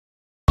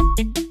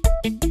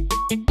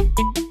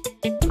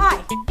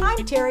Hi,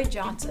 I'm Terry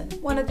Johnson,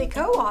 one of the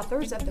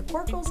co-authors of the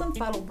Quirkles and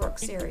Fuddlebrook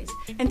series.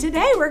 And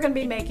today we're going to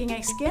be making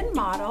a skin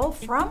model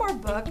from our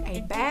book,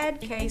 A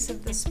Bad Case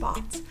of the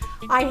Spots.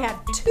 I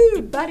have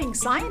two budding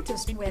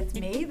scientists with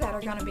me that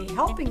are going to be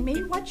helping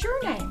me. What's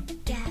your name?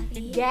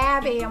 Gabby.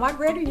 Gabby. And what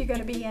grade are you going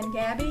to be in,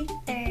 Gabby?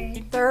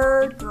 Third.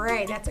 Third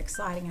grade. That's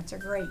exciting. It's a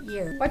great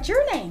year. What's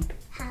your name?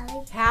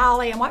 Hallie.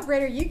 Hallie. And what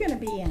grade are you going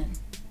to be in?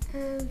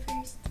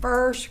 First.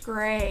 First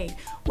grade.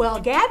 Well,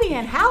 Gabby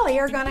and Hallie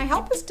are going to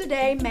help us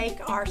today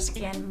make our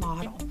skin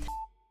model.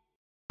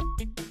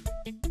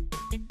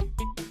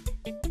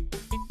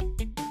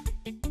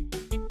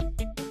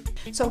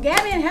 So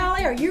Gabby and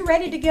Hallie, are you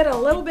ready to get a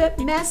little bit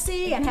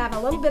messy and have a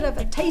little bit of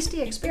a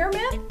tasty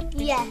experiment?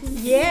 Yes.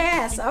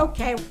 Yes,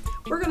 okay.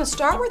 We're going to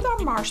start with our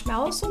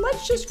marshmallows, so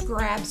let's just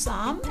grab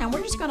some and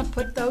we're just going to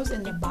put those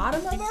in the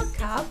bottom of our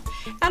cup.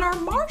 And our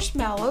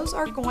marshmallows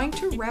are going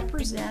to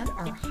represent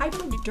our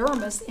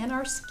hypodermis in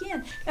our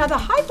skin. Now the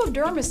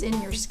hypodermis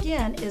in your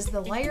skin is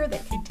the layer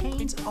that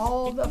contains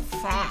all the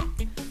fat.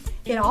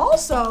 It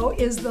also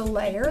is the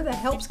layer that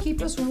helps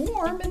keep us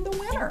warm in the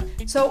winter.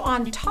 So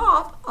on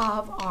top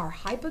of our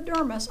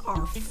hypodermis,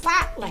 our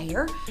fat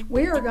layer,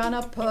 we are going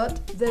to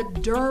put the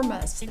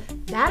dermis.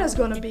 That is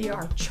going to be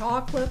our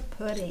chocolate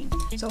pudding.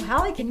 So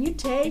Hallie, can you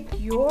take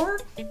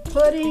your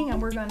pudding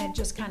and we're going to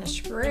just kind of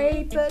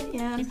scrape it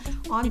in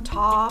on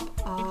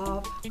top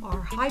of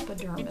our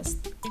hypodermis.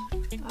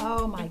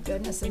 Oh my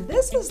goodness, and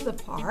this is the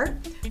part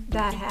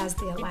that has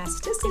the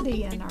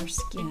elasticity in our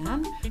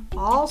skin,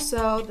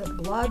 also the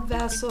blood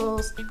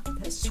vessels,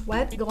 the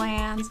sweat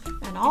glands,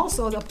 and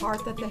also the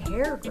part that the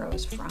hair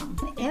grows from.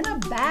 In a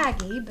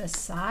baggie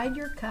beside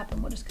your cup,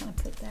 and we'll just kind of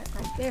put that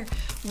right there,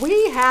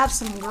 we have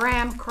some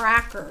graham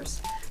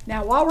crackers.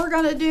 Now what we're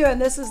going to do,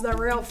 and this is the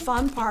real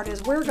fun part,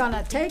 is we're going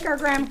to take our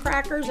graham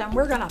crackers and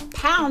we're going to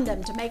pound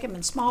them to make them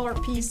in smaller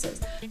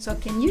pieces. So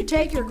can you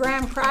take your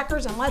graham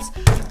crackers and let's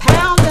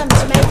pound them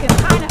to make them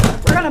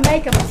we're going to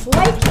make them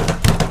flaky,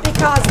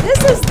 because this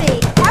is the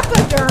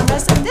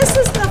epidermis and this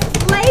is the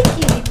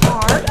flaky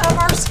part of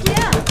our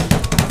skin.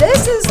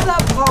 This is the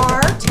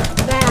part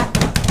that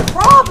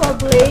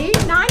probably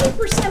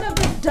 90% of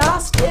the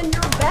dust in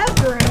your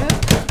bedroom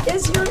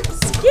is your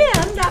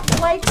skin that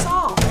flakes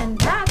off, and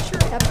that's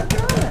your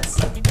epidermis.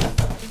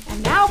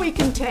 And now we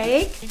can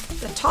take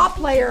the top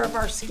layer of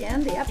our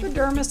skin, the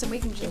epidermis, and we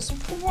can just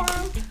pour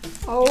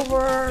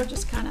over,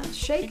 just kind of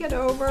shake it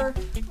over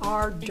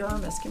our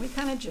dermis. Can we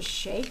kind of just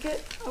shake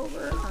it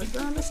over our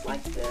dermis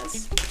like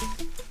this?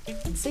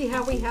 And see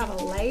how we have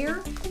a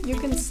layer? You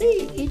can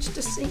see each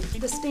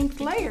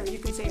distinct layer. You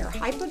can see our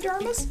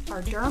hypodermis,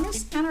 our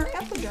dermis, and our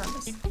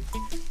epidermis.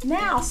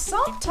 Now,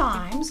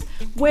 sometimes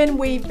when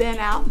we've been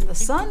out in the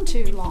sun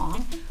too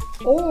long,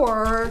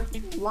 or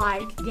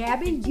like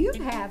Gabby, you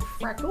have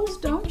freckles,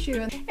 don't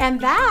you? And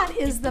that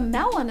is the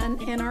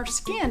melanin in our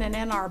skin. And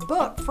in our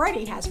book,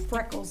 Freddie has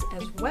freckles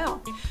as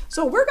well.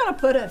 So we're going to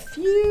put a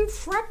few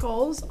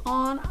freckles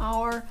on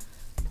our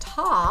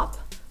top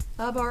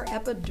of our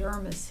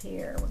epidermis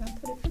here. We're going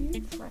to put a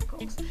few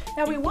freckles.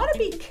 Now we want to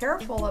be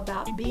careful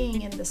about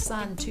being in the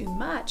sun too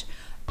much.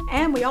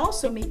 And we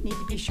also need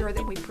to be sure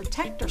that we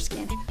protect our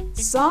skin.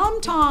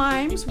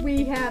 Sometimes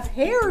we have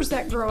hairs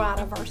that grow out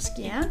of our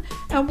skin,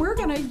 and we're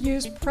going to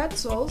use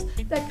pretzels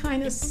that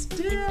kind of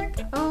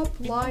stick up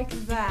like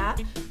that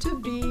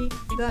to be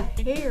the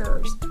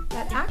hairs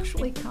that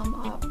actually come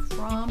up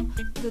from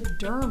the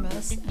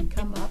dermis and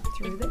come up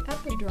through the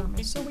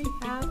epidermis. So we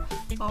have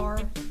our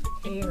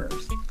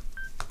hairs.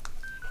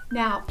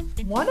 Now,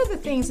 one of the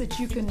things that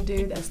you can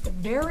do that's the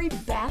very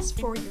best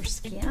for your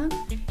skin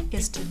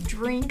is to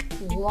drink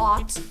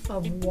lots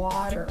of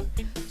water.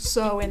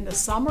 So in the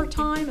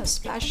summertime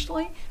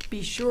especially,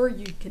 be sure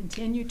you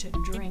continue to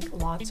drink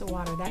lots of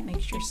water. That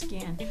makes your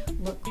skin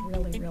look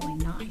really, really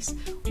nice.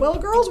 Well,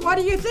 girls, what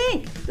do you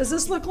think? Does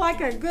this look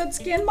like a good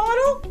skin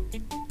model?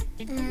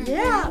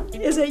 Yeah.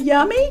 Is it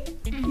yummy?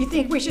 You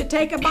think we should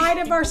take a bite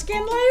of our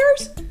skin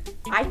layers?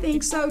 I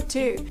think so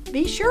too.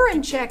 Be sure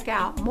and check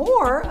out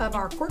more of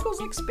our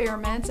Quirkles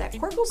experiments at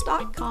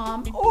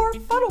quirkles.com or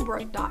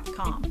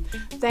fuddlebrook.com.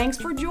 Thanks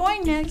for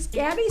joining us.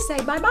 Gabby,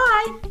 say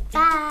bye-bye.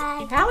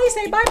 Bye. Hallie,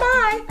 say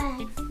bye-bye.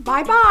 Bye.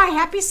 Bye-bye.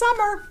 Happy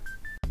summer.